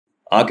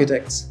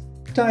Architects,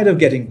 tired of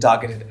getting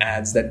targeted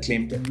ads that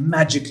claim to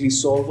magically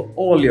solve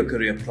all your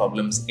career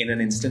problems in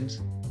an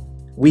instant?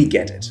 We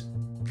get it.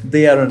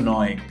 They are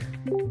annoying.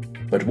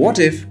 But what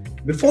if,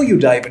 before you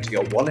dive into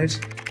your wallet,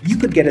 you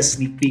could get a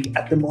sneak peek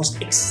at the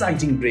most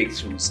exciting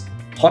breakthroughs,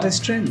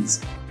 hottest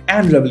trends,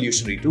 and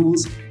revolutionary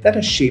tools that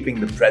are shaping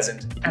the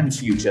present and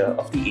future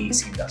of the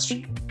AEC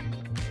industry?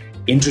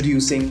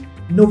 Introducing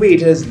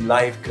Novatr's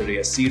live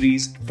career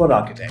series for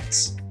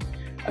architects.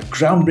 A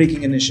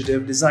groundbreaking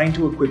initiative designed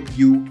to equip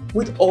you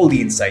with all the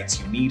insights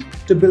you need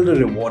to build a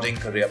rewarding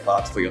career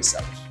path for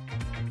yourself.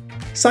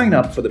 Sign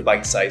up for the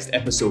bite-sized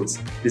episodes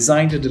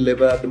designed to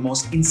deliver the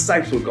most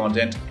insightful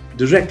content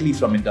directly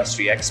from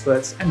industry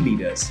experts and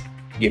leaders,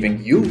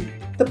 giving you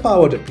the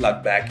power to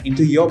plug back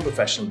into your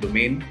professional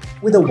domain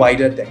with a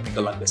wider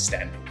technical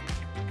understanding.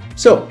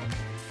 So,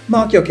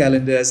 mark your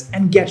calendars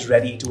and get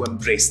ready to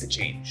embrace the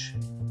change.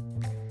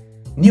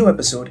 New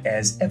episode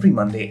airs every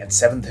Monday at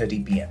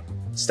 7:30 p.m.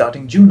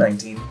 starting June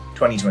 19,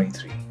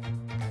 2023.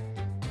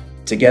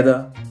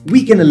 Together,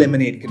 we can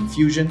eliminate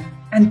confusion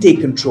and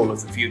take control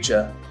of the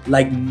future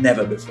like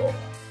never before.